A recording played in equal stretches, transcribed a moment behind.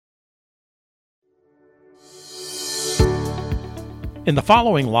In the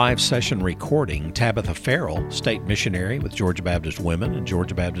following live session recording, Tabitha Farrell, state missionary with Georgia Baptist Women and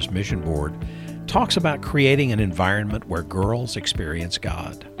Georgia Baptist Mission Board, talks about creating an environment where girls experience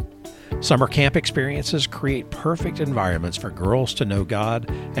God. Summer camp experiences create perfect environments for girls to know God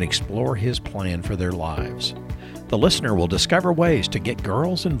and explore His plan for their lives. The listener will discover ways to get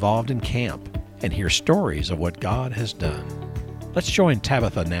girls involved in camp and hear stories of what God has done. Let's join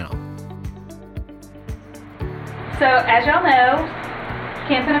Tabitha now. So, as y'all know,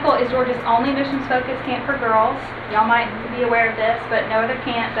 Camp Pinnacle is Georgia's only missions-focused camp for girls. Y'all might be aware of this, but no other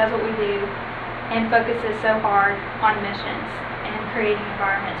camp does what we do and focuses so hard on missions and creating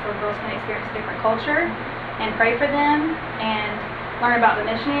environments where girls can experience a different culture and pray for them and learn about the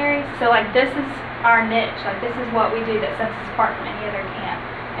missionaries. So, this is our niche. This is what we do that sets us apart from any other camp.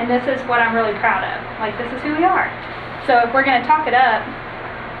 And this is what I'm really proud of. This is who we are. So, if we're going to talk it up,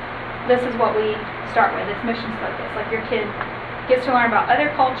 this is what we start with. It's missions focused. Your kid gets to learn about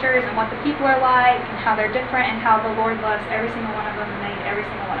other cultures and what the people are like and how they're different and how the Lord loves every single one of them and made every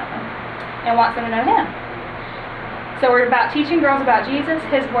single one of them and wants them to know Him. So we're about teaching girls about Jesus,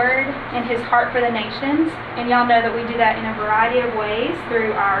 His Word, and His heart for the nations. And y'all know that we do that in a variety of ways,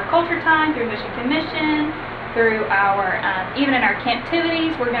 through our culture time, through Mission Commission, through our, even in our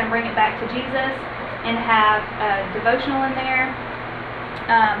camptivities, we're going to bring it back to Jesus and have a devotional in there.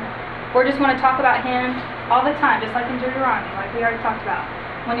 We just want to talk about Him all the time, just like in Deuteronomy, like we already talked about.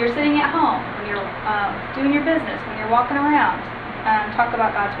 When you're sitting at home, when you're doing your business, when you're walking around, talk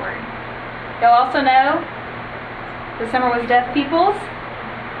about God's Word. You'll also know the summer was Deaf Peoples.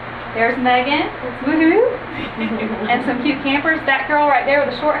 There's Megan, woohoo, and some cute campers. That girl right there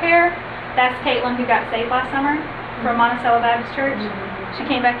with the short hair, that's Caitlin, who got saved last summer from Monticello Baptist Church. She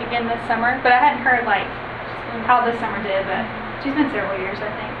came back again this summer, but I hadn't heard how this summer did, but she's been several years,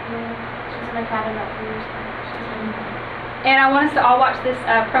 I think. She's been having about 3 years. And I want us to all watch this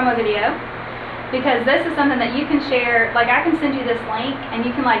promo video, because this is something that you can share. I can send you this link and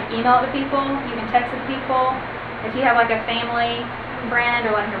you can email it to people, you can text it to people. If you have a family friend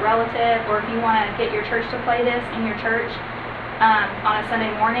or a relative, or if you want to get your church to play this in your church on a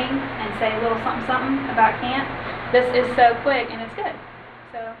Sunday morning and say a little something about camp, this is so quick and it's good.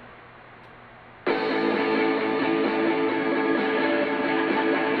 So.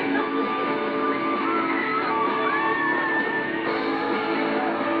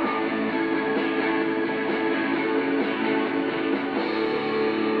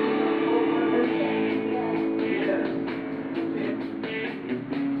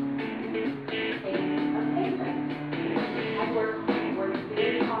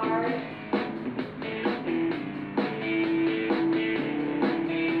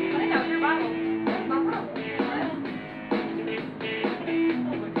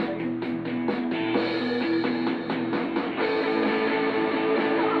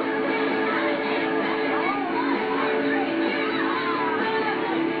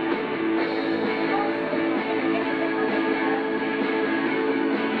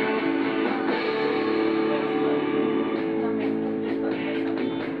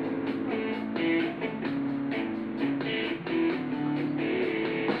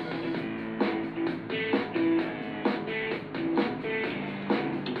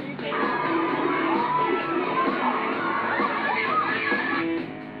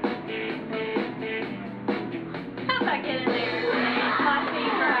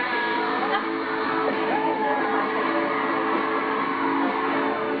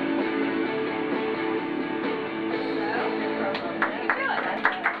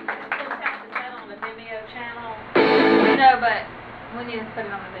 But we need to put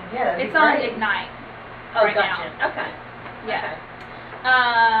it on the video. Yeah, it's on Ignite. Oh, right gotcha. now. Okay. Yeah.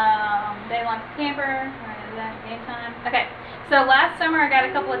 Day long camper. Game time. Okay. So last summer I got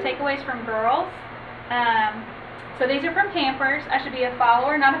a couple of takeaways from girls. So these are from campers. I should be a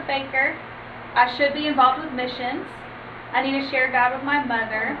follower, not a faker. I should be involved with missions. I need to share God with my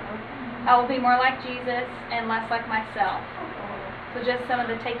mother. I will be more like Jesus and less like myself. So just some of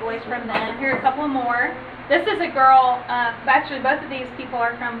the takeaways from them. Here are a couple more. This is a girl, actually both of these people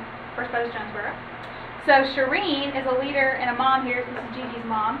are from First Baptist Jonesboro. So Shireen is a leader and a mom here. This is Gigi's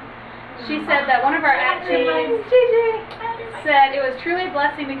mom. She said that one of our actions, Gigi, said it was truly a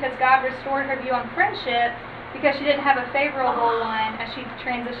blessing because God restored her view on friendship because she didn't have a favorable one as she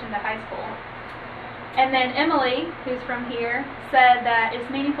transitioned to high school. And then Emily, who's from here, said that it's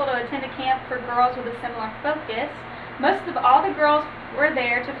meaningful to attend a camp for girls with a similar focus. Most of all the girls were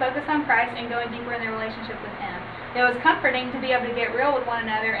there to focus on Christ and going deeper in their relationship with Him. It was comforting to be able to get real with one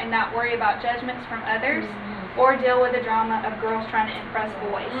another and not worry about judgments from others. or deal with the drama of girls trying to impress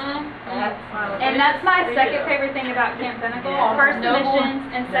boys. Mm-hmm. And that's my second favorite thing about Camp Pinnacle. First, the missions,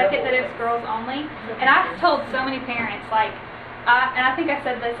 and second, that it's girls only. And I've told so many parents, like, and I think I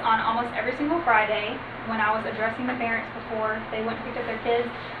said this on almost every single Friday when I was addressing the parents before they went to pick up their kids,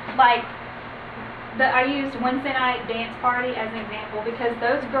 like, I used Wednesday night dance party as an example because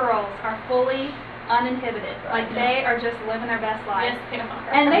those girls are fully uninhibited. Like, they are just living their best life.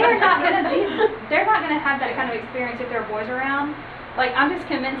 And they are not going to they're not going to have that kind of experience if there are boys around. Like, I'm just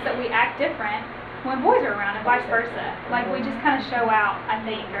convinced that we act different when boys are around and vice versa. Like, we just kind of show out, I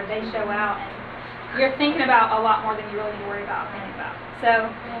think, or they show out, and you're thinking about a lot more than you really need to worry about thinking about.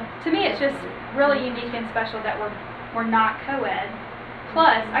 So, to me, it's just really unique and special that we're not co-ed.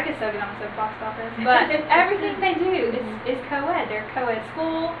 Plus, I could so get on the soapbox about this, but everything they do is co-ed. They're co-ed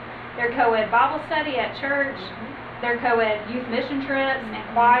school, they're co-ed Bible study at church, they're co-ed youth mission trips and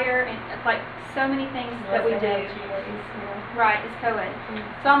choir, and like so many things that we do. Right, it's co-ed.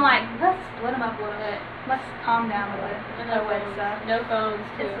 So I'm like, let's split them up a little bit. Let's calm down with the co-ed stuff. No phones,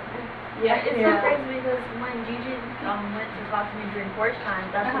 too. Yeah, It's so crazy because when Gigi went to talk to me during porch time,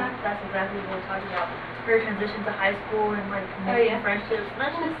 that's exactly what we're talking about. Her transition to high school and like making friendships. And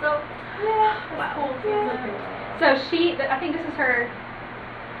that's just so that's cool. So I think this is her.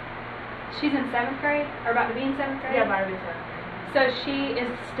 She's in 7th grade, or about to be in 7th grade. Yeah, about to be in 7th grade. So she is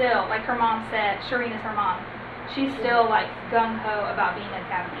still, like her mom said, Shireen is her mom. She's still like gung ho about being a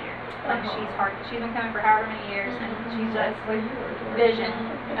cabin leader. Like she's been coming for however many years, and she's just a vision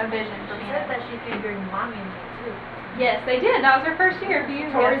for being. She said that she figured mommy and me too. Yes, they did. That was her first year a few years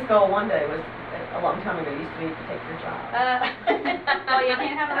ago. Tori's goal one day was a long time ago used to be to take your job. Well, you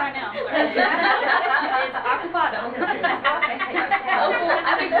can't have it right now. It's occupado.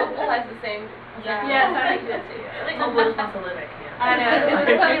 I think Opal has the same. Yes, I think so too. I think Opal just wants to live at camp. I know.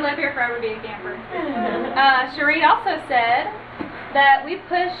 Just let me live here forever, be a camper. Shireen also said that we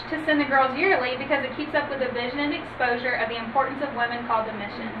push to send the girls yearly because it keeps up with the vision and exposure of the importance of women called to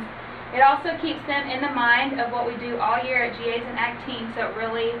missions. It also keeps them in the mind of what we do all year at GAs and ACT teams, so it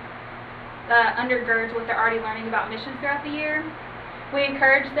really undergirds what they're already learning about missions throughout the year. We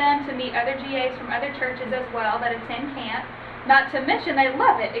encourage them to meet other GAs from other churches as well that attend camp. Not to mention, they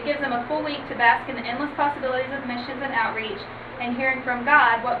love it. It gives them a full week to bask in the endless possibilities of missions and outreach and hearing from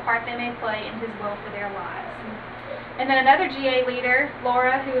God what part they may play in His will for their lives. And then another GA leader,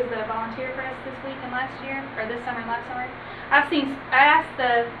 Laura, who was the volunteer for us this week and last summer and last summer, I asked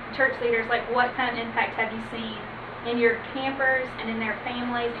the church leaders, like, what kind of impact have you seen in your campers and in their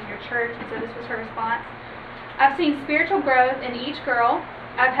families and your church? And so this was her response. I've seen spiritual growth in each girl.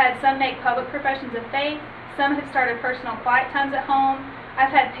 I've had some make public professions of faith. Some have started personal quiet times at home. I've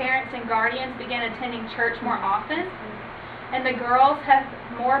had parents and guardians begin attending church more often. And the girls have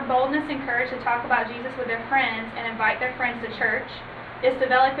more boldness and courage to talk about Jesus with their friends and invite their friends to church. It's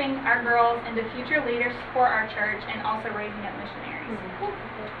developing our girls into future leaders for our church and also raising up missionaries.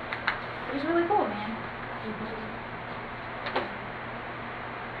 It was really cool, man.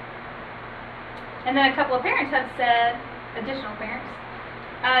 And then a couple of parents have said, additional parents,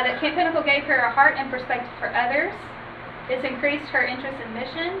 that Camp Pinnacle gave her a heart and perspective for others. It's increased her interest in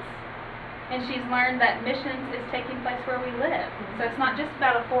missions. And she's learned that missions is taking place where we live. So it's not just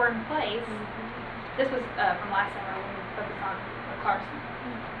about a foreign place. This was from last summer when we focused on Carson.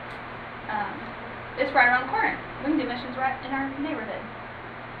 It's right around the corner. We can do missions right in our neighborhood.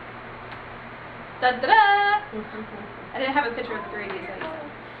 Da-da-da! I didn't have a picture of the 3 of these.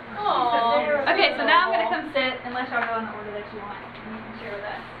 Aww. Okay, so now I'm going to come sit, unless y'all go in the order that you want. And you can share with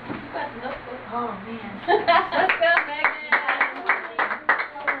us. Oh man. Let's go, Megan!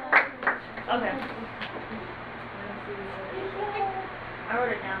 Okay. I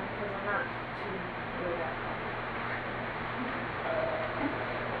wrote it down because I'm not too good at it.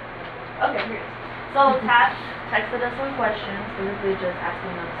 Okay, here it is. So Tash texted us some questions, basically just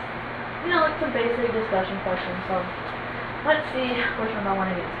asking us, like some basic discussion questions. So let's see which one I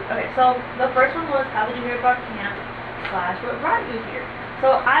want to get to. Okay, so the first one was, how did you hear about camp / what brought you here?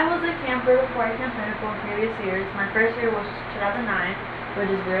 So I was a camper before I Camp Pinnacle in previous years. My first year was 2009,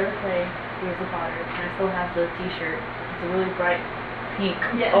 which is Where the Clay, Here's the Potter, and I still have the t-shirt. It's a really bright pink,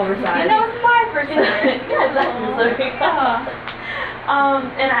 oversized. That was my first year. Yeah, exactly.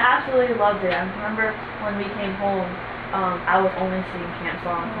 And I absolutely loved it. I remember when we came home, I was only singing camp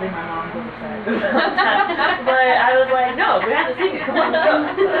songs. I think my mom was upset. But I was like, no, we have to sing it.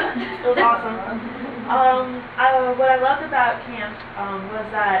 It was awesome. What I loved about camp was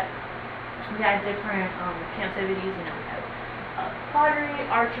that we had different camp activities. We had pottery,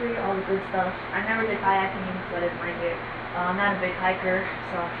 archery, all the good stuff. I never did kayaking because I didn't like it. I'm not a big hiker,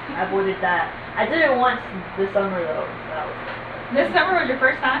 so I avoided that. I did it once this summer though, so that was This summer was your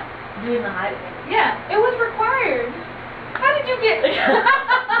first time? doing the hike. Yeah, it was required. How did you get? You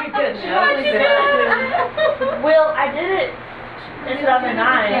did, How did you do that? Well, I did it in 2009,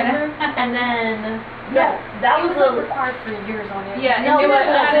 and then that was required for years on it. Yeah, no, and do it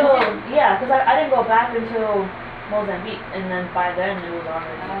because I didn't go back until Mozambique, and then by then it was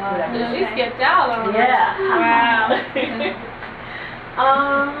already. So she skipped out on Yeah. Wow.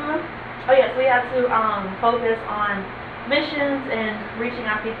 Oh yes, we had to focus on missions and reaching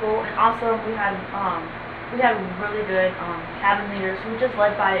out people, and also we had really good cabin leaders who just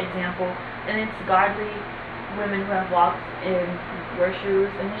led by example, and it's godly women who have walked in your shoes,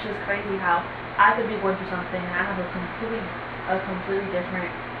 and it's just crazy how I could be going through something and I have a completely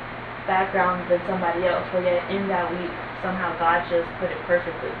different background than somebody else, but yet in that week somehow God just put it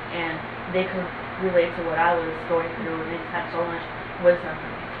perfectly, and they could relate to what I was going through, and they just had so much wisdom for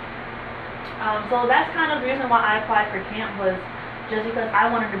me. So that's kind of the reason why I applied for camp, was just because I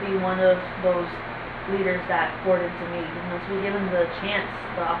wanted to be one of those leaders that poured into me. You know, to be given the chance,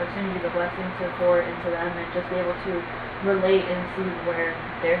 the opportunity, the blessing to pour into them, and just be able to relate and see where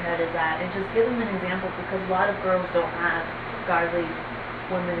their head is at, and just give them an example, because a lot of girls don't have godly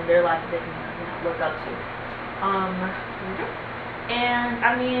women in their life that they can look up to. And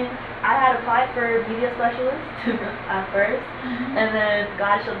I mean, I had applied for media specialist at first, and then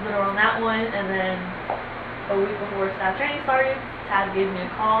God shut the door on that one, and then a week before staff training started, Tab gave me a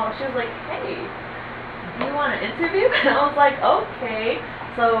call. She was like, "Hey, do you want an interview?" And I was like, "Okay."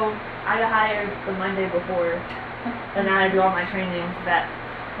 So I got hired the Monday before, and I had to do all my trainings that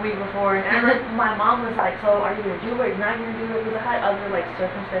week before. And I remember my mom was like, "So are you gonna do it? You're not gonna do it?" Because I had other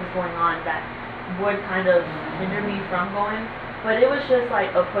circumstances going on that would kind of hinder me from going. But it was just like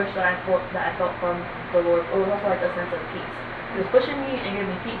a push that I felt from the Lord. It was also like a sense of peace. He was pushing me and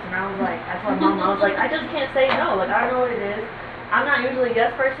giving me peace, and I was like, I told my mom, I was like, I just can't say no. Like, I don't know what it is. I'm not usually a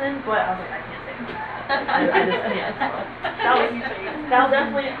yes person, but I was like, I can't say no. I just can't. So that was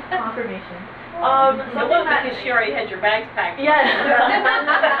definitely confirmation. Something that because she already had your bags packed. yeah.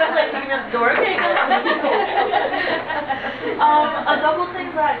 I was like kicking at the door. Okay. A couple things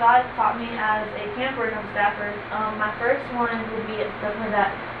that God taught me as a camper and a staffer. My first one would be definitely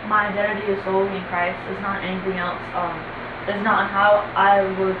that my identity is solely in Christ. It's not anything else. It's not how I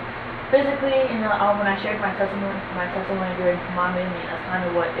would physically, when I shared my testimony during Mom Made Me, that's kind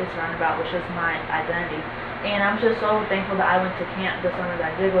of what it's around about, which is my identity. And I'm just so thankful that I went to camp this summer, that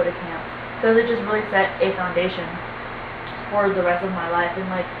I did go to camp, because it just really set a foundation for the rest of my life. And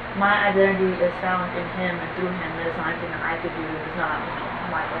like, my identity is found in Him and through Him. It's not anything that I could do. It's not,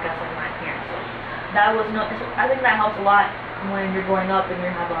 like I said, my parents. So that was I think that helps a lot when you're growing up and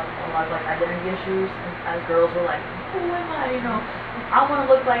you have a lot of like identity issues. And as girls, we're like, who am I? I want to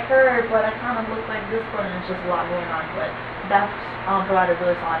look like her, but I kind of look like this one, and it's just a lot going on. But that's provided a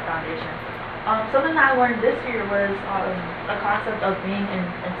really solid foundation. Something that I learned this year was a concept of being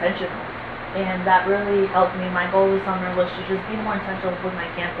intentional. And that really helped me. My goal this summer was to just be more intentional with my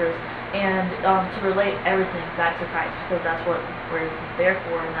campers, and to relate everything back to Christ, because that's what we're there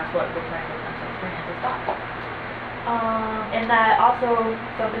for, and that's what we're trying to experience as God. And that also,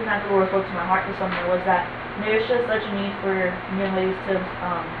 something that the Lord spoke to my heart this summer was that there's just such a need for young ladies to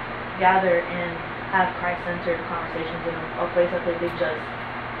gather and have Christ-centered conversations in a place that they could just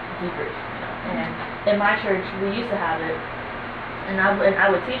debrief. And in my church, we used to have it. And I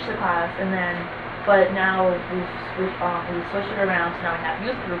would teach the class, but now we switched it around, so now we have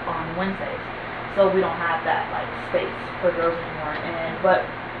youth group on Wednesdays, so we don't have that like space for girls anymore. But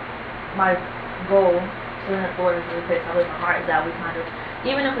my goal, so that the Lord is really placed in my heart, is that we kind of,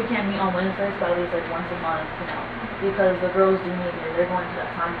 even if we can't meet on Wednesdays, but at least like once a month, because the girls do need it. They're going through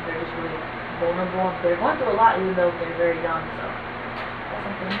that time that they're just really vulnerable, and they're going through a lot even though they're very young. So that's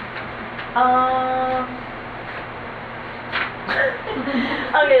something.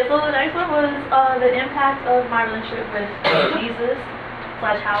 Okay, so the next one was the impact of my relationship with Jesus /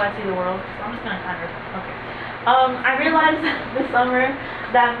 how I see the world. So I'm just gonna kind of I realized this summer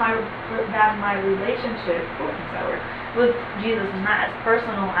that my relationship with Jesus is not as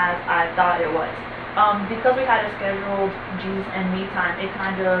personal as I thought it was. Because we had a scheduled Jesus and me time, it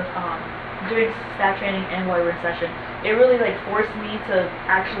kind of during staff training and while we were in session, it really like forced me to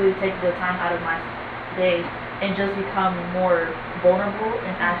actually take the time out of my day and just become more vulnerable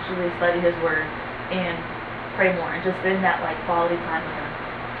and actually study His Word and pray more and just spend that like quality time with Him.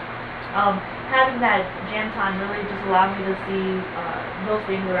 Having that jam time really just allowed me to see those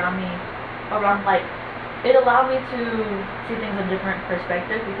things around me, it allowed me to see things in a different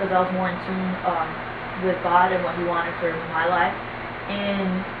perspective, because I was more in tune with God and what He wanted for my life,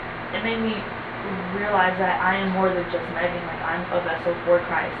 and it made me realize that I am more than just Megan. Like, I'm a vessel for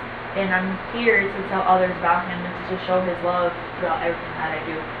Christ, and I'm here to tell others about Him and to just show His love throughout everything that I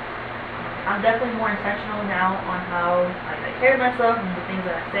do. I'm definitely more intentional now on how I carry myself and the things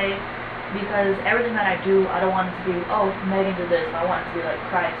that I say, because everything that I do, I don't want it to be, oh, Megan did this, I want it to be like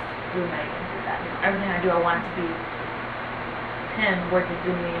Christ through Megan did that. You know, everything I do, I want it to be Him working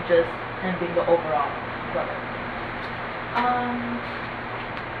through me and just Him being the overall brother.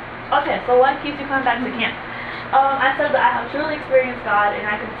 Okay, so what keeps you coming back to camp? I said that I have truly experienced God, and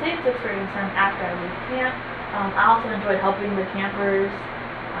I continue to experience Him after I leave camp. I also enjoyed helping the campers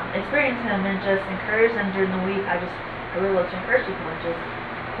experience Him and just encourage them during the week. I really love to encourage people and just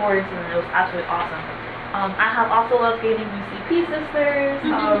pour into them. It was absolutely awesome. I have also loved getting UCP sisters.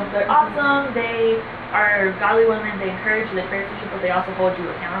 They're awesome. They are godly women. They encourage you, they pray for you, but they also hold you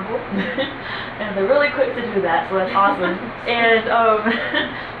accountable. And they're really quick to do that, so that's awesome. And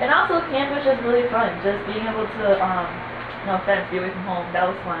and also camp was just really fun. Just being able to no offense, be away from home. That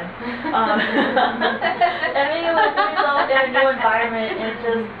was fun. And being able to put yourself in a new environment and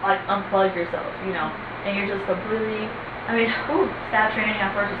just like unplug yourself, you know. And you're just completely. I mean, staff training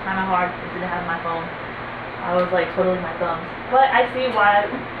at first was kind of hard. I didn't have my phone. I was like totally my thumbs. But I see why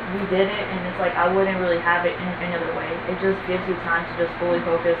we did it, and it's like I wouldn't really have it in any other way. It just gives you time to just fully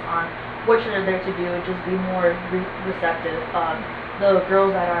focus on what you're there to do and just be more receptive. The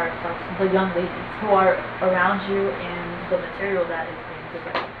girls that are, the young ladies who are around you and the material that is being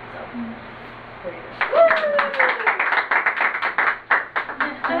presented. So, there you go.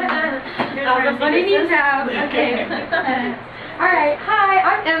 What do you need now? Okay. Alright, hi,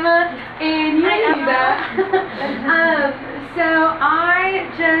 I'm Emma, and you knew that. So I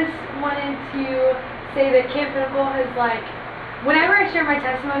just wanted to say that Camp Pinnacle has, like, whenever I share my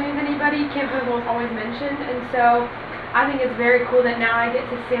testimony with anybody, Camp Pinnacle is always mentioned, and so I think it's very cool that now I get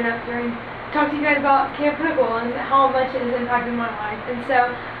to stand up here and talk to you guys about Camp Pinnacle and how much it has impacted my life. And so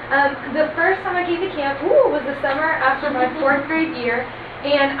the first time I came to camp was the summer after my 4th grade year.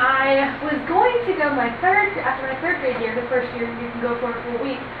 And I was going to go after my third grade year, the first year you can go for a full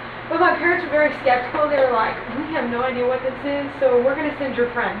week. But my parents were very skeptical. They were like, we have no idea what this is, so we're going to send your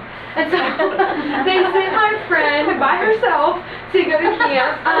friend. And so they sent my friend by herself to go to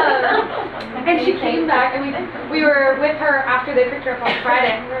camp. And she came back, and we were with her after they picked her up on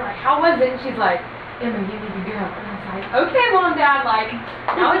Friday. And we were like, how was it? And she's like, Emma, you need to go. And I was like, okay, Mom, Dad, like,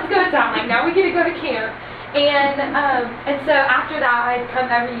 now it's go time. Like, now we get to go to camp. And so after that, I'd come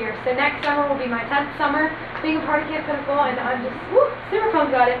every year. So next summer will be my 10th summer being a part of Camp Pinnacle, and I'm just super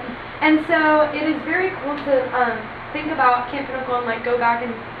pumped about it. And so it is very cool to think about Camp Pinnacle and like go back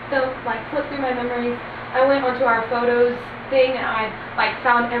and flip through my memories. I went onto our photos thing, and I like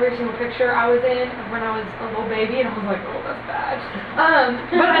found every single picture I was in when I was a little baby, and I was like, oh, that's bad.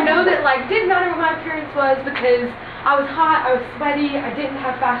 But I know that like didn't matter what my appearance was because I was hot, I was sweaty, I didn't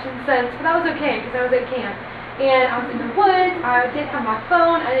have fashion sense, but that was okay because I was at camp. And I was in the woods, I didn't have my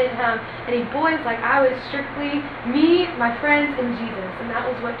phone, I didn't have any boys, like I was strictly me, my friends, and Jesus, and that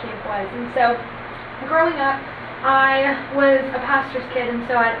was what camp was. And so, growing up, I was a pastor's kid, and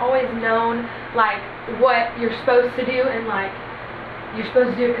so I'd always known, like, what you're supposed to do, and like, you're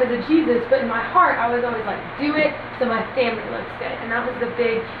supposed to do it because of Jesus, but in my heart, I was always like, do it so my family looks good. And that was the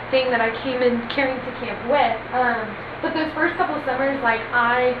big thing that I came in carrying to camp with. But those first couple of summers, like,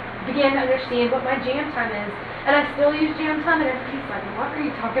 I began to understand what my jam time is. And I still use jam time, and everybody's like, what are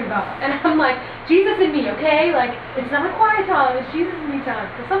you talking about? And I'm like, Jesus and me, okay? Like, it's not a quiet time, it's Jesus and me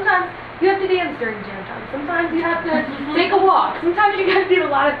time. Because sometimes you have to dance during jam time. Sometimes you have to take a walk. Sometimes you got to do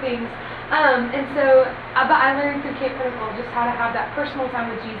a lot of things. And so, but I learned through Camp Pinnacle just how to have that personal time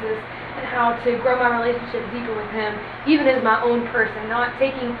with Jesus and how to grow my relationship deeper with Him, even as my own person, not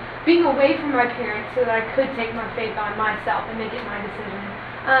being away from my parents so that I could take my faith on myself and make it my decision.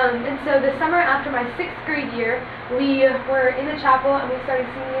 And so the summer after my 6th grade year, we were in the chapel and we started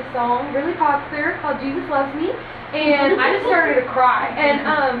singing a song really popular called Jesus Loves Me, and I just started to cry. And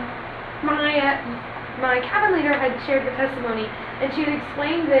my cabin leader had shared her testimony, and she had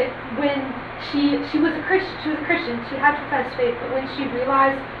explained that when she was a Christian, she had professed faith, but when she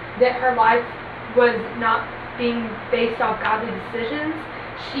realized that her life was not being based off godly decisions,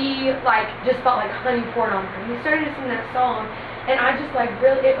 she just felt like honey poured on her. And we started to sing that song, and I just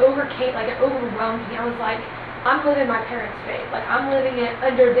it overwhelmed me. I was like, I'm living my parents' faith. Like, I'm living it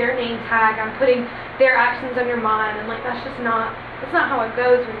under their name tag. I'm putting their actions under mine, and that's not how it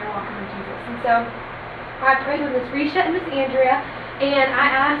goes when you're walking with Jesus. And so I prayed with Miss Risha and Miss Andrea, and I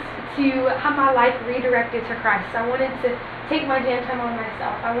asked to have my life redirected to Christ. I wanted to take my jam time on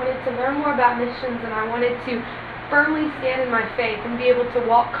myself. I wanted to learn more about missions, and I wanted to firmly stand in my faith and be able to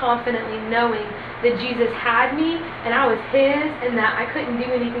walk confidently knowing that Jesus had me and I was His, and that I couldn't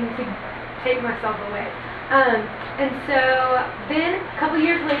do anything to take myself away. And so then a couple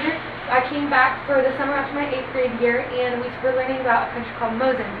years later, I came back for the summer after my 8th grade year, and we were learning about a country called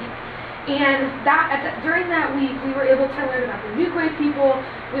Mozambique. And during that week, we were able to learn about the Nuque people.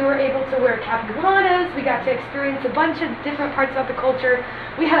 We were able to wear capuanas. We got to experience a bunch of different parts about the culture.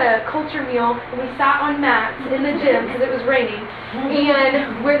 We had a culture meal, and we sat on mats in the gym because it was raining.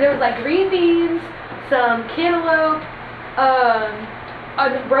 And where there was like green beans, some cantaloupe, a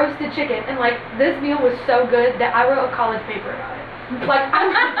roasted chicken, and like this meal was so good that I wrote a college paper about it. Like I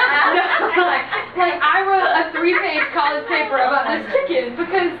wrote a 3-page college paper about this chicken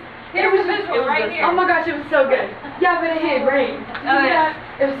because it was right here. oh my gosh, it was so good. Yeah, but it had rain. Oh, yeah.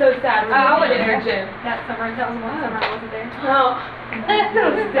 It was so sad. I went was in there. our gym. That summer, that was one summer I wasn't there. Oh. That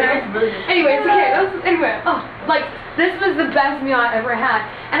was sad. Anyways, okay. Like this was the best meal I ever had,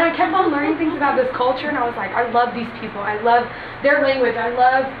 and I kept on learning things about this culture, and I was like, I love these people. I love their language. I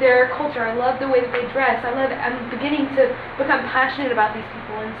love their culture. I love the way that they dress. I'm beginning to become passionate about these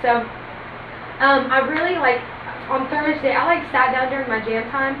people, and so I really on Thursday, I sat down during my jam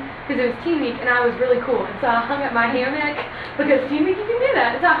time because it was team week and I was really cool. And so I hung up my hammock because team week you can do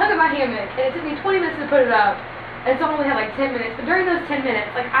that. And so I hung up my hammock and it took me 20 minutes to put it up. And so I only had 10 minutes. But during those 10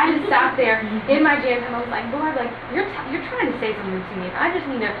 minutes, I just sat there in my jam time. I was like, Lord, you're trying to say something to me. I need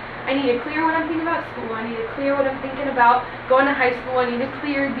to clear what I'm thinking about school. I need to clear what I'm thinking about going to high school. I need to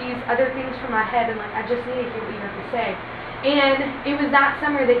clear these other things from my head. And I just need to hear what you have to say. And it was that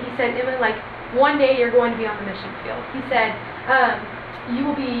summer that he said, Emma, one day you're going to be on the mission field. He said, you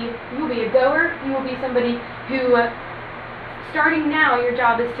will be a goer. You will be somebody who, starting now, your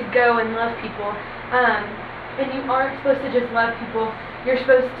job is to go and love people. And you aren't supposed to just love people. You're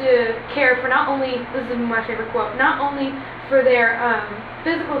supposed to care for not only, this is my favorite quote, not only for their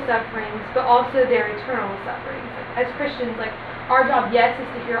physical sufferings, but also their eternal sufferings. As Christians, our job, yes, is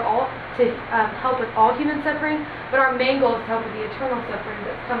to help with all human suffering, but our main goal is to help with the eternal suffering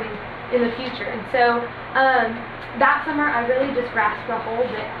that's coming in the future. And so that summer I really just grasped a hold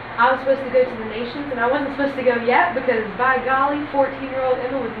that I was supposed to go to the nations, and I wasn't supposed to go yet because by golly, 14-year-old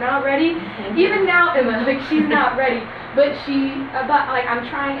Emma was not ready. Even now Emma, she's not ready, but I'm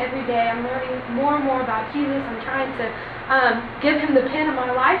trying every day. I'm learning more and more about Jesus. I'm trying to give him the pen of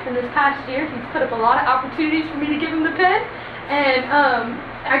my life, and this past year he's put up a lot of opportunities for me to give him the pen, and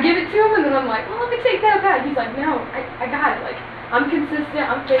I give it to him, and then I'm like, well, let me take that back. He's like, no, I got it. I'm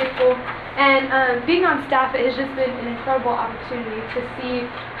consistent, I'm faithful, and being on staff, it has just been an incredible opportunity to see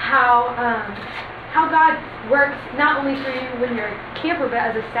how God works not only for you when you're a camper, but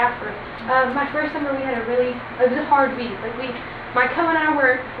as a staffer. My first summer, it was a hard week. My co and I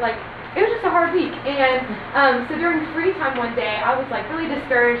were it was just a hard week, and so during free time one day, I was really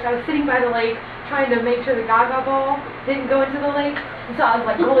discouraged. I was sitting by the lake trying to make sure the Gaga ball didn't go into the lake, and so I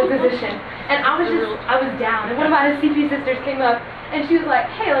was goalie position, and I was down, and one of my CP sisters came up, and she was like,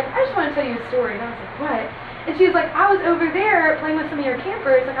 hey, I just want to tell you a story, and I was like, what? And she was like, I was over there playing with some of your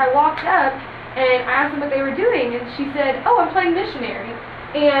campers, I walked up, and I asked them what they were doing, and she said, oh, I'm playing missionary,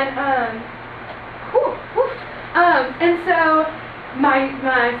 and and so my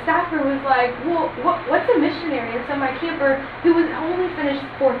staffer was like, well, what's a missionary? And so my camper, who was only finished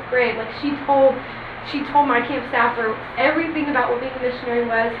 4th grade, she told my camp staffer everything about what being a missionary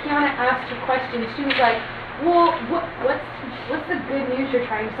was. Kiana asked her questions. She was like, well, what's the good news you're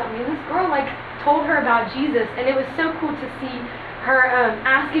trying to tell me? And this girl told her about Jesus, and it was so cool to see her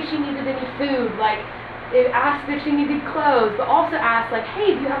ask if she needed any food, asked if she needed clothes, but also asked,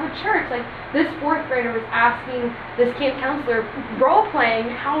 hey, do you have a church? This 4th grader was asking this camp counselor, role-playing,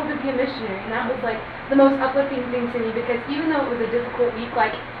 how would it be a missionary? And that was, the most uplifting thing to me, because even though it was a difficult week,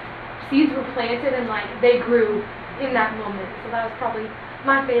 seeds were planted and, they grew in that moment. So that was probably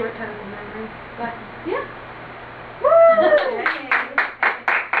my favorite pinnacle memory. But, yeah. I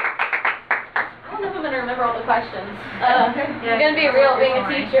don't know if I'm going to remember all the questions. I'm going to be real being a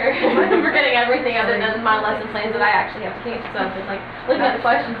teacher. I'm forgetting everything other than my lesson plans that I actually have to teach. So I'm just looking at the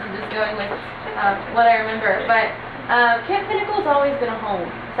questions and just going with what I remember. But Camp Pinnacle's always been a home,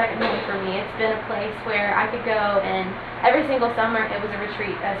 second home for me. It's been a place where I could go, and every single summer it was a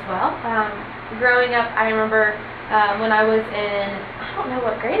retreat as well. Growing up, I remember when I was in, I don't know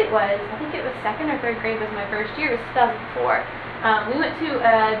what grade it was. I think it was 2nd or 3rd grade was my first year. It was 2004. We went to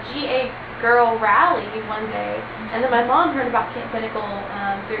a GA girl rally one day, and then my mom heard about Camp Pinnacle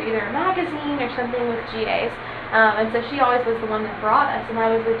through either a magazine or something with GAs, And so she always was the one that brought us, and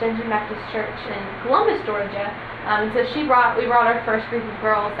I was with Junction Baptist Church in Columbus, Georgia. And so we brought our first group of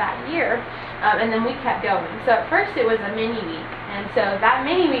girls that year, and then we kept going. So at first it was a mini week, and so that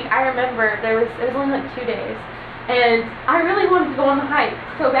mini week, I remember it was only like 2 days, and I really wanted to go on the hike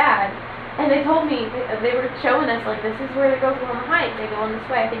so bad. And they told me, they were showing us, like, this is where the girls go on the hike. They go on this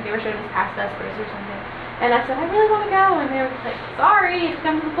way. I think they were showing us past Vespers or something. And I said, I really want to go. And they were like, sorry, you have to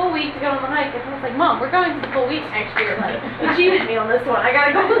come to the full week to go on the hike. And I was like, Mom, we're going to the full week next year. Like, you cheated me on this one. I got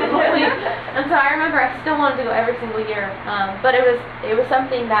to go to the full week. And so I remember I still wanted to go every single year. But it was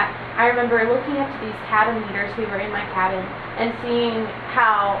something that I remember looking up to these cabin leaders who were in my cabin and seeing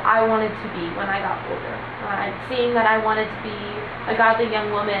how I wanted to be when I got older. Seeing that I wanted to be a godly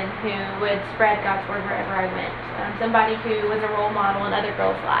young woman who would spread God's word wherever I went. Somebody who was a role model in other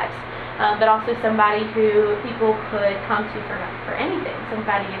girls' lives. But also somebody who people could come to for anything.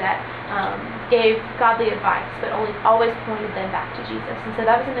 Somebody that gave godly advice, but always pointed them back to Jesus. And so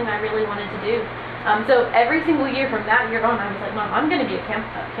that was something I really wanted to do. So every single year from that year on, I was like, Mom, I'm going to be a camp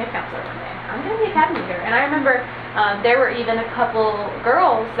counselor one day. I'm going to be a cabin leader. And I remember there were even a couple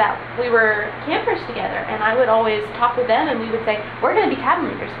girls that we were campers together, and I would always talk with them, and we would say, we're going to be cabin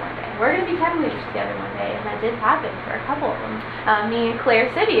leaders one day. We're going to be cabin leaders together one day. And that did happen for a couple of them. Me and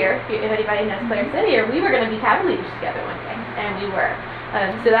Claire Sidier, if anybody knows Claire Sidier, we were going to be cabin leaders together one day, and we were.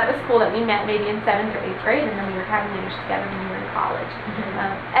 So that was cool that we met maybe in 7th or 8th grade, and then we were cabin leaders together when we were in college.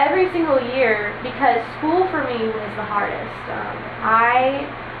 Every single year, because school for me was the hardest. I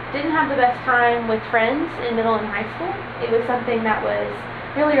didn't have the best time with friends in middle and high school. It was something that was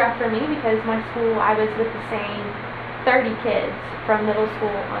really rough for me because my school, I was with the same 30 kids from middle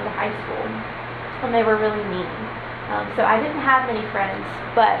school on to high school, and they were really mean. So I didn't have many friends,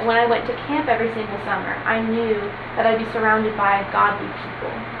 but when I went to camp every single summer, I knew that I'd be surrounded by godly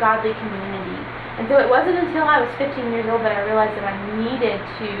people, godly community. And so it wasn't until I was 15 years old that I realized that I needed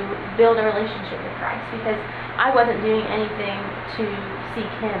to build a relationship with Christ, because I wasn't doing anything to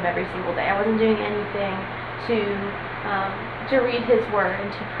seek Him every single day. I wasn't doing anything to read His Word and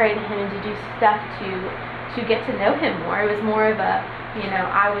to pray to Him and to do stuff to get to know Him more. It was more of a,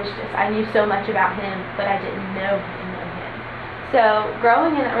 I knew so much about Him, but I didn't know Him. So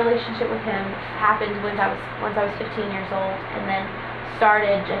growing in that relationship with Him happened once I was 15 years old, and then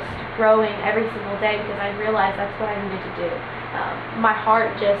started just growing every single day because I realized that's what I needed to do. My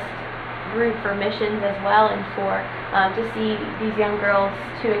heart just grew for missions as well, and for to see these young girls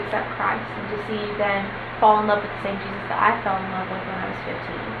to accept Christ and to see them fall in love with the same Jesus that I fell in love with when I was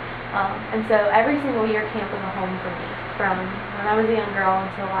 15. And so every single year camp was a home for me, from when I was a young girl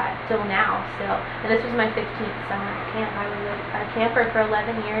till now still. And this was my 15th summer at camp. I was a camper for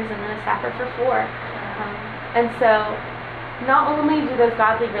 11 years and then a staffer for 4. And so not only do those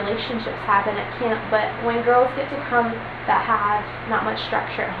godly relationships happen at camp, but when girls get to come that have not much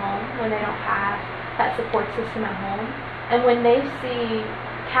structure at home, when they don't have that support system at home, and when they see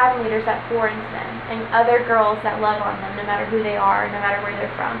cabin leaders that pour into them and other girls that love on them no matter who they are, no matter where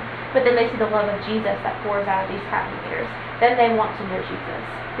they're from, but then they see the love of Jesus that pours out of these cabin leaders, then they want to know Jesus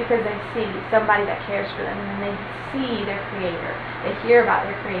because they see somebody that cares for them, and then they see their Creator. They hear about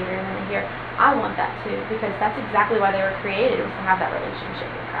their Creator, and then they hear, I want that too, because that's exactly why they were created, was to have that relationship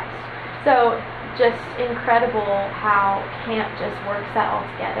with Christ. So just incredible how camp just works that all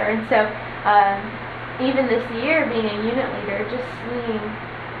together. And so even this year, being a unit leader, just seeing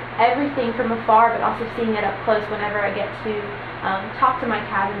everything from afar, but also seeing it up close whenever I get to talk to my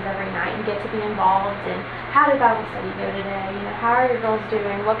cabins every night and get to be involved in how did Bible study go today? How are your girls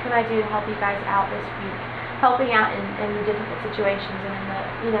doing? What can I do to help you guys out this week? Helping out in the difficult situations and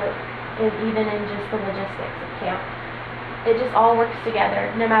in the even in just the logistics of camp. It just all works together,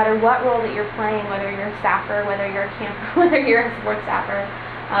 no matter what role that you're playing, whether you're a staffer, whether you're a camper, whether you're a support staffer,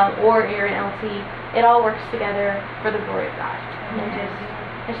 or you're an LT. It all works together for the glory of God. And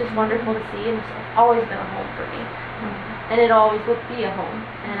it's just wonderful to see, and it's always been a home for me. And it always will be a home.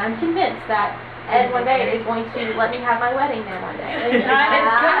 And I'm convinced that Ed one day is going to let me have my wedding there one day. It's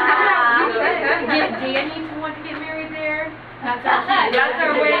good. Get Danny to want to get married there. That's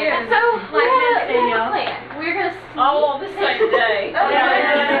our way in. So, we have a plan. We're going to sneak. All on the same day.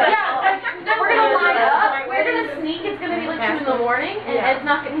 We're going to line up. We're going to sneak. It's going to be like 2 in the morning, and Ed's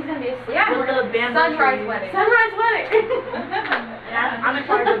not going to, he's going to be asleep. Yeah, we're going to sunrise wedding. Sunrise wedding. I'm in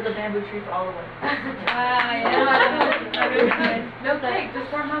charge of the bamboo tree for all of us. No cake,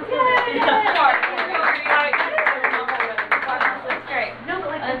 just farmhouse. That's great. No, but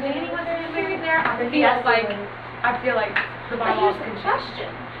like when Danny wants to get married there, I feel like the Bible But here's the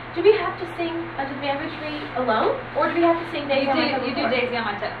question. Do we have to sing the bamboo tree alone, or do we have to sing Daisy on My Toe? You do Daisy on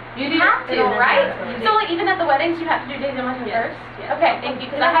My Toe. You have to, right? So like even at the weddings, you have to do Daisy on My Toe first. Yes. Okay, thank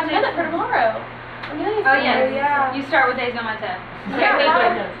you. Because I have to do that for tomorrow. Amelia's Oh yes. Yeah. You start with Daisy on My Toe. Yeah,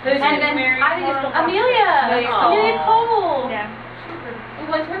 thank you. Who's And then married? I think it's Amelia. Amelia Amelia Cole. Yeah.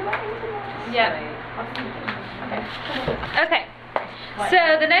 We went to her wedding tomorrow. Yep. Okay. Okay. So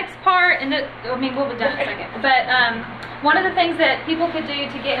the next part, and we'll be done in a second. But one of the things that people could do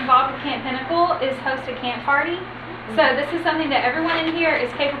to get involved with Camp Pinnacle is host a camp party. So this is something that everyone in here is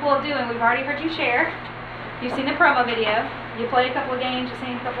capable of doing. We've already heard you share. You've seen the promo video. You played a couple of games. You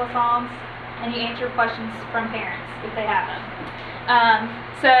sing a couple of songs, and you answer questions from parents if they have them.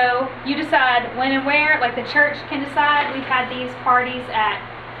 So you decide when and where. Like the church can decide. We've had these parties at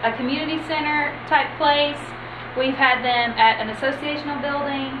a community center type place. We've had them at an associational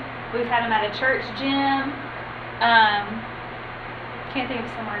building. We've had them at a church gym. Can't think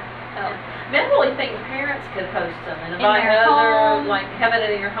of somewhere else. I really think parents could host them and invite their other, home. like have it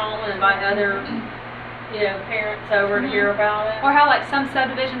in your home and invite other, parents over to hear about it. Or how like some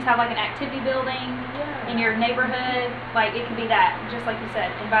subdivisions have like an activity building in your neighborhood. Like it could be that, just like you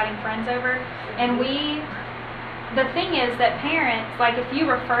said, inviting friends over. And the thing is that parents, like if you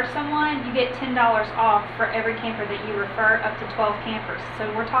refer someone, you get $10 off for every camper that you refer, up to 12 campers. So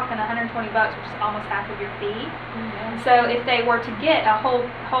we're talking $120, which is almost half of your fee. So if they were to get a whole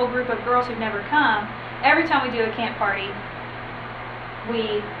group of girls who've never come, every time we do a camp party,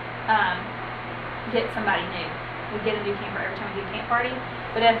 we get somebody new. We get a new camper every time we do a camp party.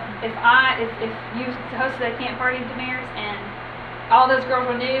 But if you hosted a camp party, Damaris, and all those girls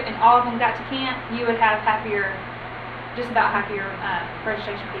were new and all of them got to camp, you would have just about half of your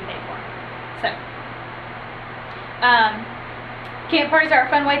registration fee paid for. So, camp parties are a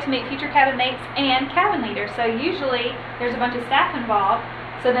fun way to meet future cabin mates and cabin leaders. So usually there's a bunch of staff involved,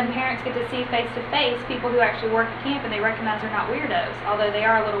 so then parents get to see face to face people who actually work at camp and they recognize they're not weirdos, although they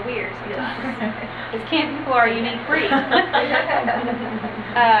are a little weird sometimes. Because camp people are a unique breed.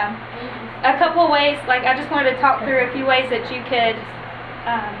 A couple of ways, like I just wanted to talk through a few ways that you could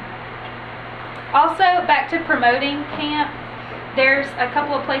also, back to promoting camp, there's a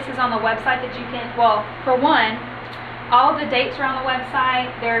couple of places on the website that you can, well, for one, all the dates are on the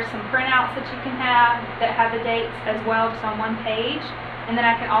website. There's some printouts that you can have that have the dates as well, just on one page. And then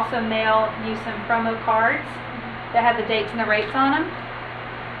I can also mail you some promo cards that have the dates and the rates on them.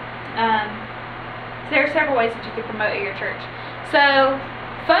 So there are several ways that you could promote at your church. So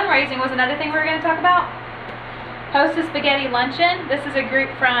fundraising was another thing we were going to talk about. Host a spaghetti luncheon. This is a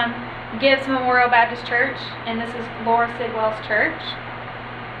group from Gibbs Memorial Baptist Church, and this is Laura Sidwell's church.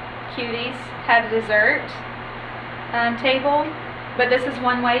 Cuties had a dessert table, but this is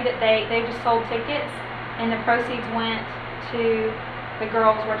one way that they just sold tickets, and the proceeds went to the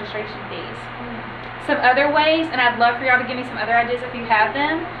girls' registration fees. Some other ways, and I'd love for y'all to give me some other ideas if you have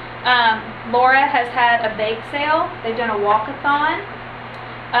them. Laura has had a bake sale. They've done a walkathon.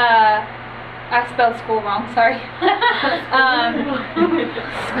 I spelled school wrong, sorry.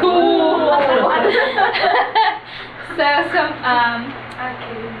 School. So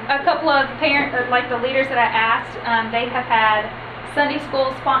a couple of like the leaders that I asked, they have had Sunday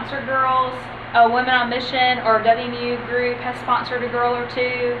school sponsor girls, a Women on Mission or WMU group has sponsored a girl or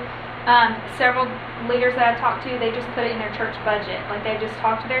two. Several leaders that I talked to, they just put it in their church budget. Like they just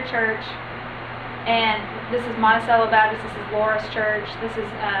talked to their church. And this is Monticello Baptist, this is Laura's church, this is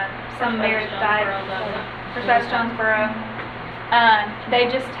some married died, First Jonesboro. They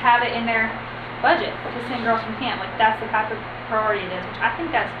just have it in their budget to send girls from camp. Like that's the type of priority it is, which I think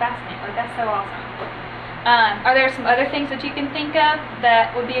that's fascinating. Like that's so awesome. Are there some other things that you can think of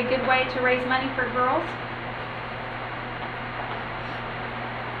that would be a good way to raise money for girls?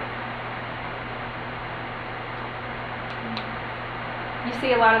 You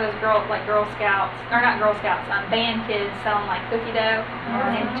see a lot of those Girl Scouts, or not Girl Scouts, band kids selling like cookie dough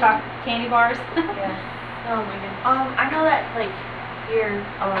and chocolate candy bars. Yeah. Oh my goodness. I know that like here,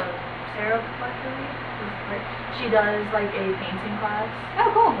 Sarah Fletcher, she does like a painting class. Oh,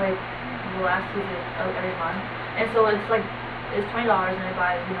 cool. Like the last visit every month, and so it's $20 and it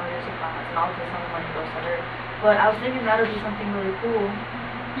buys your supplies and all this some money goes to her. But I was thinking that would be something really cool,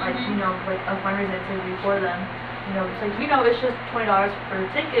 like like a fundraising activity for them. It's like, it's just $20 for the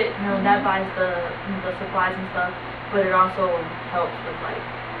ticket, that buys the supplies and stuff, but it also helps with, like,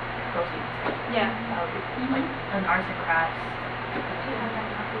 proceeds and stuff. Yeah. That would be, like, an arts and crafts.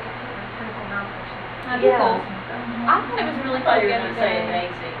 Yeah. Cool. I thought it was really I thought cool. you were going to say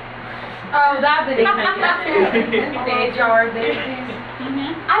amazing. Oh, that'd be the HR daisies.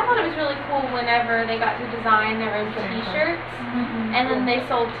 I thought it thought it was really cool whenever they got to design their own T-shirts, and then they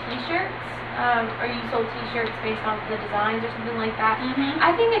sold T-shirts, or you sold T-shirts based on the designs or something like that.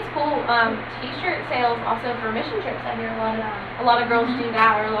 I think it's cool. T-shirt sales also for mission trips. I hear a lot of girls do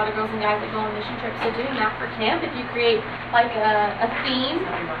that, or a lot of girls and guys that go on mission trips. So doing that for camp, if you create like a theme,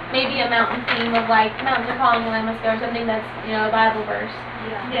 maybe a mountain theme of like mountains are calling and I must go, or something that's a Bible verse.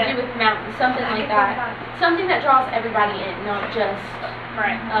 To do with mountains, something like that. Something that draws everybody in, not just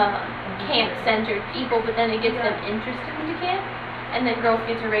camp-centered people, but then it gets them interested into camp. And then girls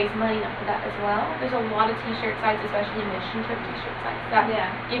get to raise money up for that as well. There's a lot of T-shirt sites, especially mission trip T-shirt sites, that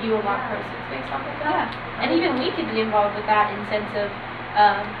give you a lot of proceeds based off of that. And even we could be involved with that in the sense of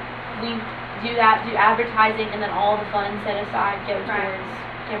we do advertising, and then all the funds set aside go towards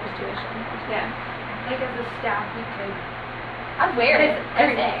campus tuition. Yeah. Like as a staff, we could. I'd wear it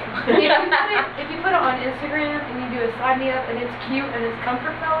every day. If you put it on Instagram and you do a slide me up and it's cute and it's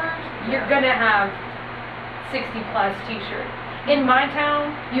comfort colors, you're gonna have 60+ T-shirts. In my town,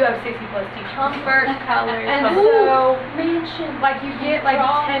 you have 60+ T-shirts. Comfort colors. And so, mansion. like you get like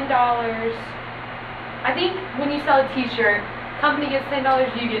 $10. I think when you sell a T-shirt, company gets $10,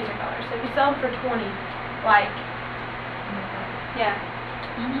 you get $10. So if you sell them for 20, like,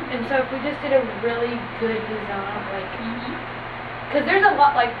 And so if we just did a really good design, like, because there's a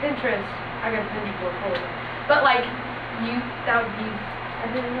lot like Pinterest. I got a Pinterest board full of it. But like, that would be,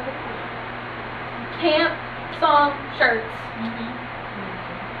 I did another camp song shirts.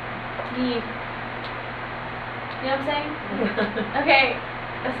 You know what I'm saying? Okay,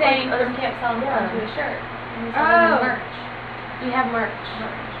 a saying from camp song onto a shirt. Merch. We have merch.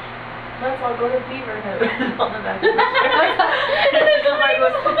 Let's all go to Beaver Note on the back of the shirt.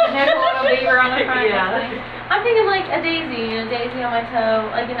 There's a little beaver on the front. I'm thinking like a daisy, daisy on my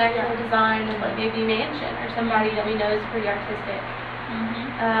toe, like an actual design of like maybe mansion or somebody that we know is pretty artistic.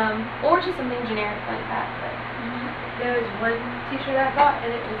 Or just something generic like that. But there was one T-shirt I bought,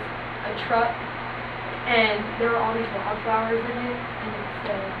 and it was a truck, and there were all these wildflowers in it, and it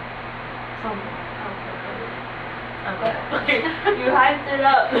said something. I don't know. You hyped it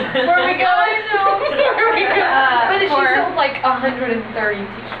up. Where are we going? Where we go? But she sold like 130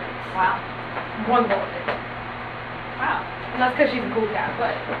 T-shirts. Wow. One bullet. Wow. And that's because she's a cool cat,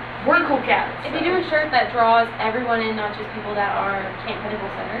 but we're cool cats. If you do a shirt that draws everyone in, not just people that are Camp Pinnacle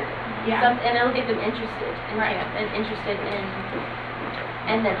Center, and it'll get them interested in camp and interested in,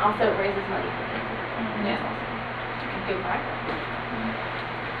 and then also raises money for them. Good practice.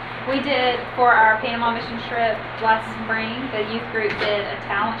 We did, for our Panama mission trip last spring, the youth group did a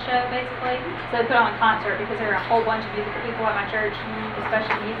talent show, basically. So they put on a concert because there were a whole bunch of youth people at my church,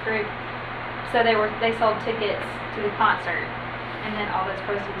 especially the youth group. So they sold tickets to the concert, and then all those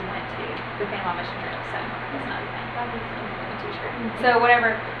proceeds went to the Panama mission trip. So that's another thing. A t-shirt. So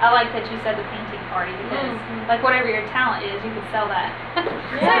whatever, I like that you said the painting party, because like whatever your talent is, you could sell that.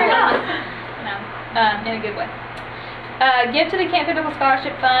 Sell your talent. In a good way. Give to the Camp Pinnacle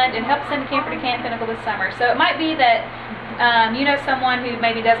Scholarship Fund and help send a camper to Camp Pinnacle this summer. So it might be that you know someone who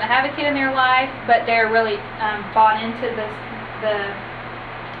maybe doesn't have a kid in their life, but they're really bought into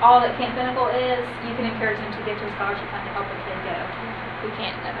all that Camp Pinnacle is. You can encourage them to give to the scholarship fund to help a kid go who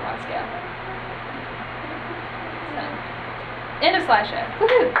can't otherwise go. So, end of slideshow.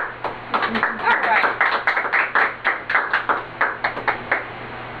 Woohoo! All right.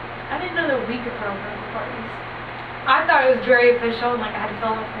 I didn't know that we could put on birthday parties. I thought it was very official, and like I had to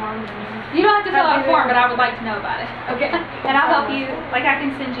fill out forms. You don't have to fill out a form, but I would like to know about it. Okay. And I'll help you. Like I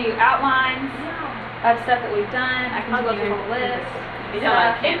can send you outlines of stuff that we've done. I can go through a list.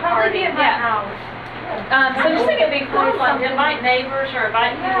 It'd probably be at my house. So just think it'd be fun, like invite neighbors or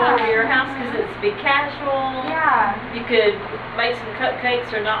invite people over to your house because it's be casual. Yeah. You could make some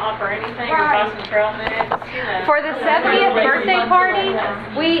cupcakes or not offer anything or buy some trail mix. For the 70th birthday party,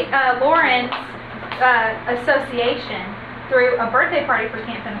 we Lauren's association threw a birthday party for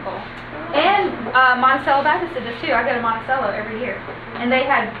Camp Pinnacle. And Monticello Baptist did this too. I go to Monticello every year. And they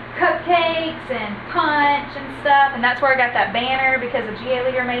had cupcakes and punch and stuff. And that's where I got that banner because a GA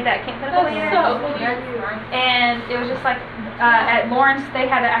leader made that Camp Pinnacle banner. So cute. And it was just like at Lawrence, they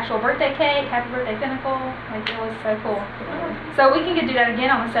had an actual birthday cake. Happy birthday, Pinnacle. Like it was so cool. So we can do that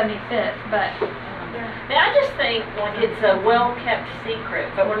again on the 75th. But I just think like it's a well-kept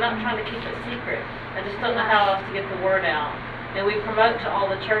secret, but we're not trying to keep it secret. I just don't know how else to get the word out. And we promote to all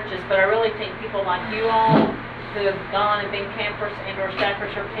the churches, but I really think people like you all who have gone and been campers and or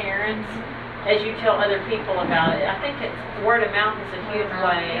staffers or parents, as you tell other people about it, I think it's word of mouth is a huge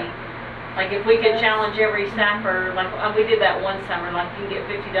way. Like if we could challenge every staffer, like we did that one summer, like you can get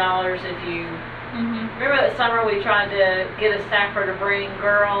 $50 if you Remember that summer we tried to get a staffer to bring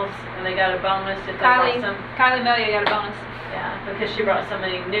girls, and they got a bonus if they brought some. Kylie Melia got a bonus. Yeah, because she brought so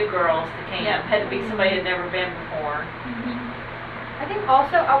many new girls to camp. Yeah. Had to be somebody who had never been before. I think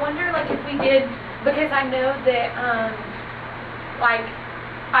also, I wonder, like, if we did, because I know that, like,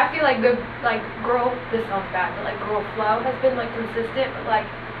 I feel like the, like, this sounds bad, but, like, girl flow has been, like, consistent, but, like,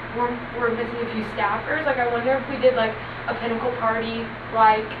 we're missing a few staffers. Like, I wonder if we did, like, a pinnacle party,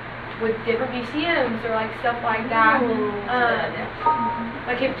 like, with different BCMs or, like, stuff like that.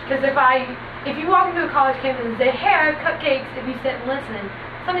 Like, because if you walk into a college campus and say, hey, I have cupcakes, if you sit and listen,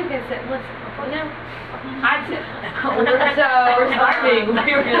 somebody's going to sit and listen, you know? I'd sit and listen. So,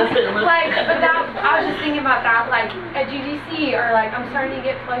 like, but that, I was just thinking about that, like, at GGC, or, like, I'm starting to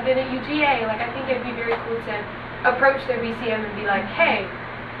get plugged in at UGA. Like, I think it'd be very cool to approach their BCM and be like, hey,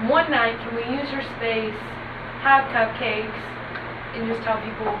 one night, can we use your space, have cupcakes, and just tell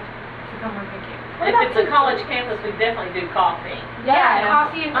people to come work at camp? If it's a college campus, we definitely do coffee. Yeah,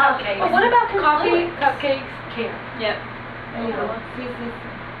 coffee and cupcakes. But what about coffee, cupcakes, camp? Yep. There you go.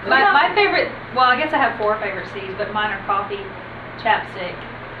 My favorite, well, I guess I have 4 favorite C's, but mine are coffee, chapstick,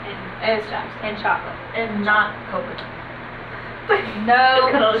 and chocolate. And not coconut. No,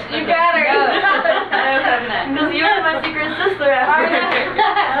 You got her. No coconut. Because you are my secret sister after.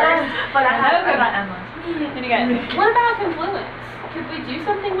 But I have Emma. And you guys, What about Confluence? Could we do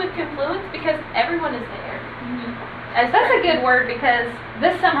something with Confluence? Because everyone is there. that's a good word, because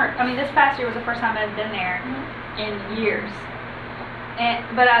this past year was the first time I've been there in years.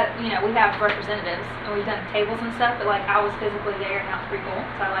 But we have representatives, and we've done tables and stuff, but like I was physically there, and that was pretty cool,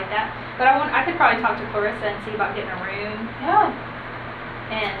 so I like that. But I could probably talk to Clarissa and see about getting a room. Yeah.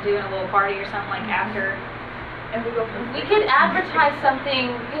 And doing a little party or something like after. And we go We could advertise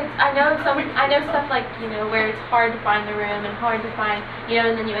something. I know stuff like, where it's hard to find the room and hard to find,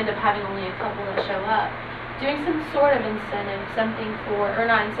 and then you end up having only a couple that show up. Doing some sort of incentive, something or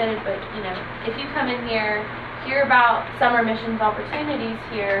not incentive, but, if you come in here, hear about summer missions opportunities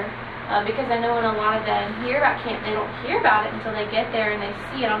here, because I know when a lot of them hear about camp, they don't hear about it until they get there and they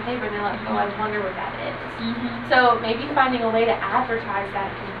see it on paper and they're like, oh, I wonder what that is. So maybe finding a way to advertise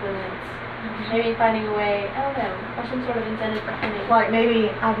that Confluence. Maybe finding a way, I don't know, or some sort of incentive for coming. Like maybe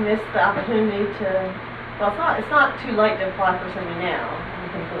I've missed the opportunity to, well, it's not too late to apply for Semi now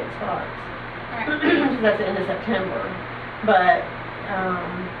when Confluence starts. Because that's the end of September. But,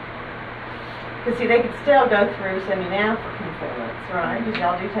 because see, they could still go through Semi now for Confluence, right? Because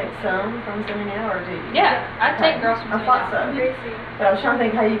y'all do take some from Semi now, or do you? Yeah, I'd take girls from I thought so. But I was trying to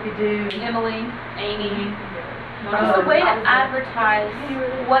think how you could do. Emily, Amy. Just a way to advertise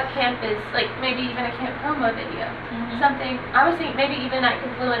what camp is, like maybe even a camp promo video. Something, I was thinking maybe even at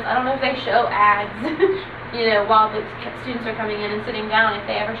Confluence, I don't know if they show ads, while the students are coming in and sitting down, if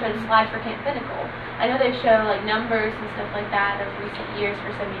they ever showed a slide for Camp Pinnacle. I know they show like numbers and stuff like that of recent years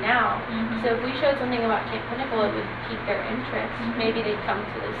for Semi now. So if we showed something about Camp Pinnacle, it would pique their interest. Maybe they'd come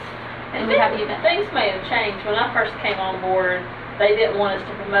to this and we'd have the event. Things may have changed. When I first came on board, they didn't want us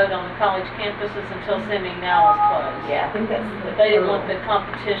to promote on the college campuses until Semi now was closed. Yeah, I think that's the They didn't want the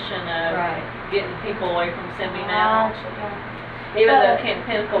competition of getting people away from Semi now. Even though Camp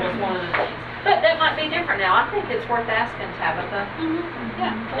Pinnacle was one of the things. But that might be different now. I think it's worth asking, Tabitha.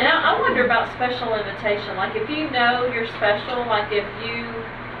 Yeah. And I wonder about special invitation. Like if you know you're special, like if you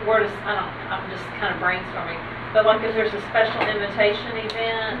were to, I'm just kind of brainstorming, but like if there's a special invitation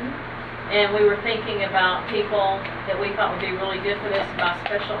event, and we were thinking about people that we thought would be really good for this, by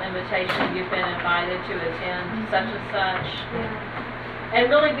special invitation, you've been invited to attend such and such. And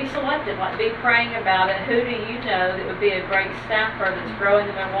really be selective, like be praying about it. Who do you know that would be a great staffer that's growing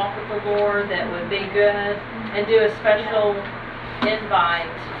in their walk with the Lord, that would be good, and do a special invite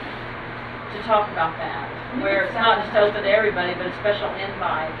to talk about that, where it's not just open to everybody, but a special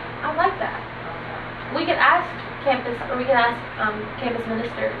invite. I like that. We could ask campus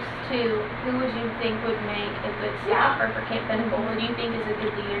ministers too, who would you think would make a good staffer for Camp Pinnacle? Who do you think is a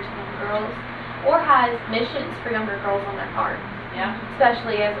good leader to young girls, or has missions for younger girls on their heart? Yeah.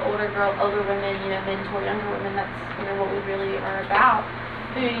 Especially as older women, mentor younger women. That's what we really are about.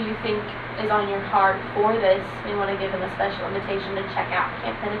 Who do you think is on your heart for this? We want to give them a special invitation to check out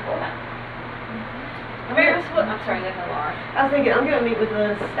Camp Pinnacle. I'm sorry, go ahead, Laura. I was thinking I'm going to meet with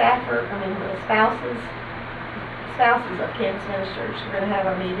the spouses of campus ministers. We're going to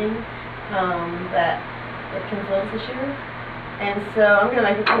have a meeting that Confluence this year. And so I'm going to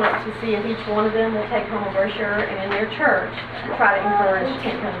make a point to see if each one of them will take home a brochure and in their church try to encourage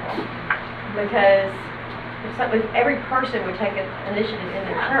Camp Pinnacle. Because if every person would take an initiative in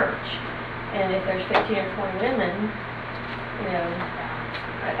their church, and if there's 15 or 20 women,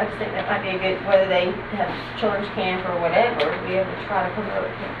 I just think that might be a good, whether they have children's camp or whatever, to be able to try to promote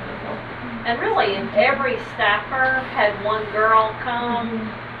Camp Pinnacle. And really, if every staffer had one girl come,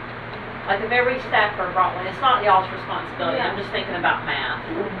 like if every staffer brought one, it's not y'all's responsibility. I'm just thinking about math.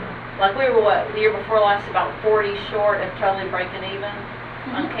 Like we were, what, the year before last, about 40 short of totally breaking even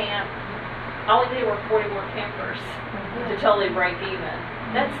on camp. All we did were 40 more campers to totally break even.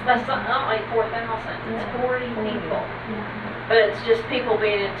 That's not like 4,000. It's 40 people. But it's just people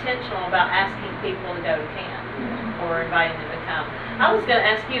being intentional about asking people to go to camp or inviting them to come. I was going to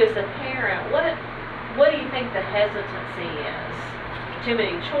ask you as a parent, what do you think the hesitancy is? Too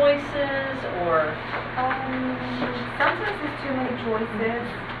many choices, or? Sometimes it's too many choices.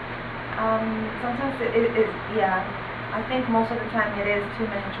 Sometimes it is, yeah. I think most of the time it is too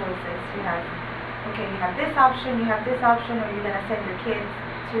many choices. You have this option, you have this option, or you're going to send your kids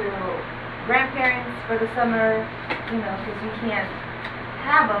to grandparents for the summer, because you can't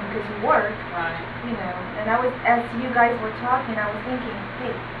have them because you work. Right. And as you guys were talking, I was thinking,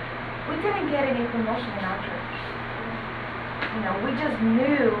 hey, we didn't get any promotion in our church. We just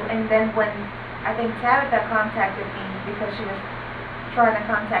knew, and then when I think Tabitha contacted me because she was trying to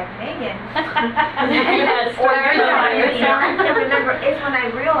contact Megan, Yes, or I can't remember, it's when I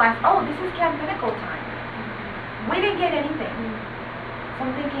realized, oh, this is Camp Pinnacle time. We didn't get anything. So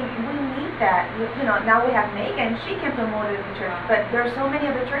I'm thinking, we need that. Now we have Megan, she can promote it in the church, but there are so many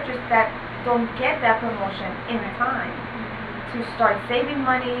other churches that don't get that promotion in time to start saving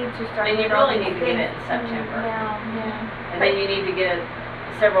money, to start. And you really need to get it in September. And then you need to get it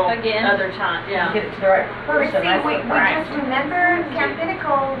several other times. Yeah. Get it to the right person. We just remember Camp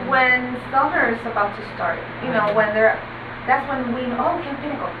Pinnacle when summer is about to start. That's when we know, Camp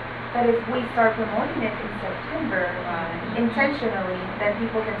Pinnacle. But if we start promoting it in September intentionally, then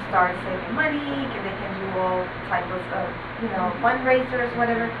people can start saving money, and they can do all types of fundraisers,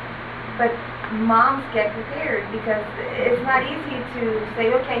 whatever. But moms get prepared, because it's not easy to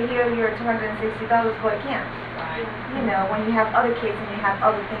say, okay, here your $260 go to camp. Right. When you have other kids and you have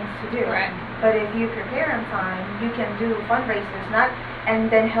other things to do. Right. But if you prepare in time, you can do fundraisers,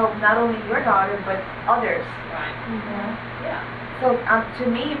 and then help not only your daughter but others. Right. Yeah. So to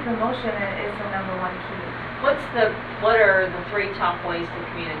me, promotion is the number one key. What are the 3 top ways to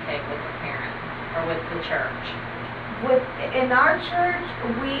communicate with the parent or with the church? In our church,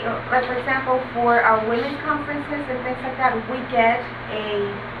 we, like for example, for our women's conferences and things like that, we get a,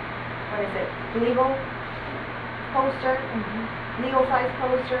 legal poster, legal size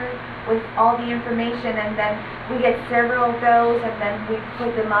poster with all the information, and then we get several of those, and then we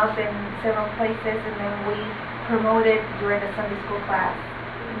put them up in several places, and then we promote it during the Sunday school class,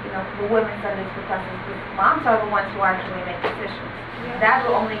 the women's Sunday school classes, because moms are the ones who actually make decisions. That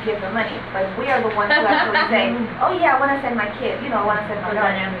will only give the money, but we are the ones who actually say, oh yeah, I want to send my kid, I want to send my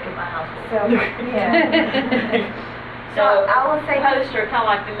daughter. Dynamic in my household. So, yeah. So I will say Poster, kind of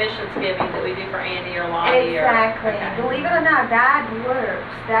like the missions giving that we do for Andy or Lottie. Exactly. Okay. Believe it or not, that works.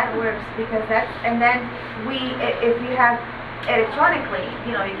 That works, because and then if you have electronically,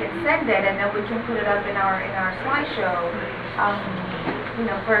 you can send it, and then we can put it up in our slideshow,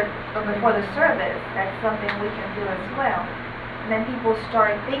 before the service. That's something we can do as well. And then people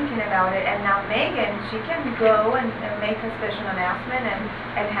start thinking about it, and now Megan, she can go and make a special announcement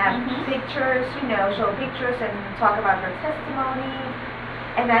and have pictures, show pictures and talk about her testimony.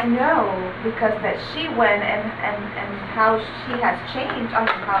 And I know, because that she went and how she has changed, how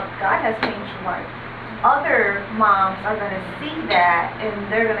God has changed her life. Other moms are going to see that, and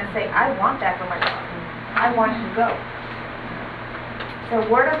they're going to say, I want that for my daughter. I want to go. So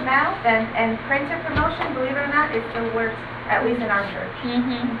word of mouth and printed promotion, believe it or not, it still works, at least in our church.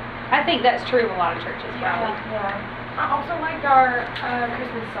 I think that's true of a lot of churches, probably. Yeah. I also liked our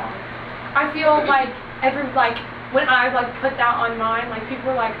Christmas song. I feel like when I put that on mine,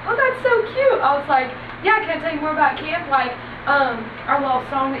 people were like, oh, that's so cute. I was like, yeah, can I tell you more about camp? Our little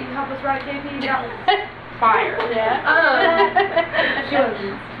song that you helped us write, KP, that was fire. Yeah. She was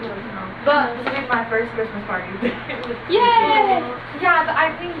but This will be my first Christmas party. Yay! yeah, but I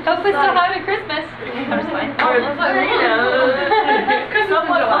think Hope it's still having Christmas. I was like, Christmas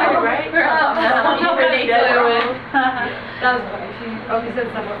in July, right? That was funny. She said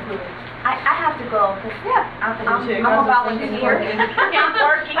somewhat fluid. I have to go, because I'm a volunteer. I'm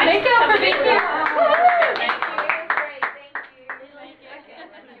working.